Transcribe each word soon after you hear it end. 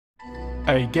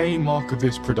a game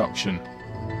archivist production.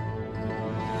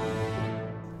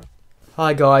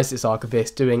 Hi guys, it's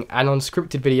Archivist doing an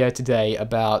unscripted video today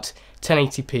about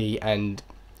 1080p and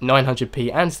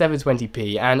 900p and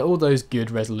 720p and all those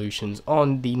good resolutions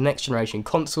on the next generation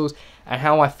consoles, and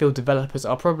how I feel developers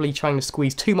are probably trying to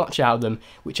squeeze too much out of them,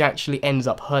 which actually ends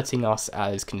up hurting us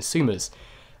as consumers.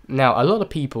 Now, a lot of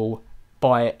people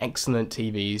buy excellent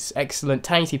TVs, excellent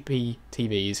 1080p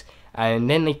TVs, and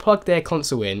then they plug their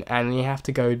console in and they have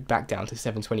to go back down to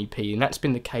 720p, and that's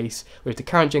been the case with the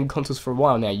current gen consoles for a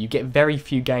while now. You get very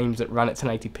few games that run at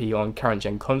 1080p on current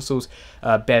gen consoles,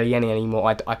 barely any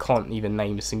anymore. I can't even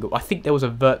name a single. I think there was a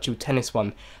virtual tennis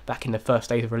one back in the first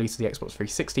days of release of the Xbox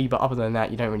 360, but other than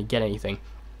that you don't really get anything.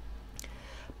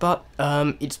 But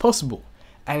it's possible.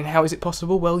 And how is it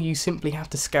possible? Well, you simply have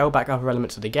to scale back other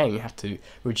elements of the game. You have to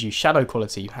reduce shadow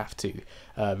quality, you have to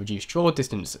reduce draw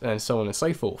distance, and so on and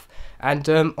so forth. And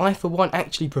I, for one,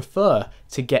 actually prefer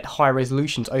to get high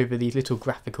resolutions over these little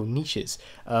graphical niches.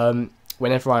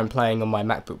 Whenever I'm playing on my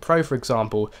MacBook Pro, for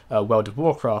example, World of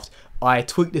Warcraft, I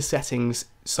tweak the settings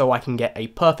so I can get a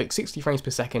perfect 60 frames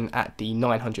per second at the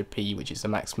 900p, which is the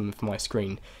maximum for my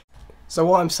screen. So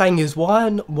what I'm saying is, why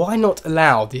not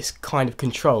allow this kind of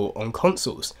control on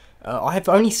consoles? I have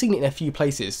only seen it in a few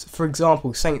places. For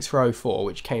example, Saints Row 4,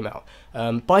 which came out.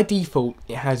 By default,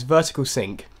 it has vertical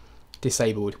sync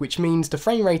disabled, which means the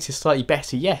frame rate is slightly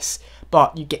better, yes,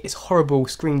 but you get this horrible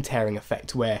screen tearing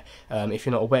effect where, if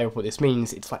you're not aware of what this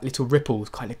means, it's like little ripples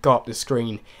kind of go up the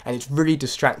screen, and it's really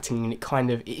distracting,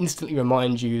 and it instantly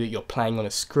reminds you that you're playing on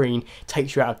a screen,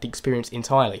 takes you out of the experience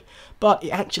entirely. But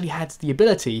it actually has the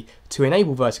ability to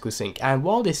enable vertical sync, and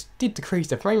while this did decrease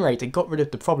the frame rate, it got rid of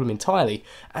the problem entirely.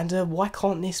 And why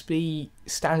can't this be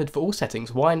standard for all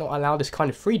settings? Why not allow this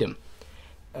kind of freedom?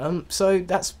 So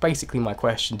that's basically my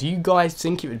question. Do you guys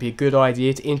think it would be a good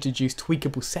idea to introduce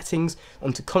tweakable settings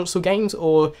onto console games,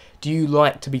 or do you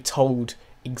like to be told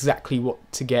exactly what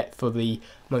to get for the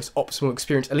most optimal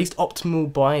experience, at least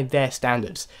optimal by their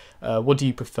standards? What do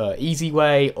you prefer, easy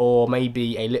way, or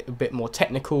maybe a little bit more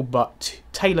technical but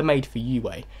tailor-made for you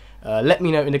way? Let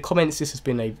me know in the comments. This has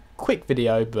been a quick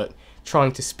video, but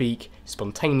trying to speak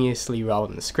spontaneously rather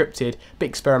than scripted, a bit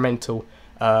experimental.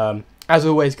 As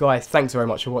always guys, thanks very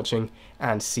much for watching,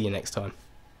 and see you next time.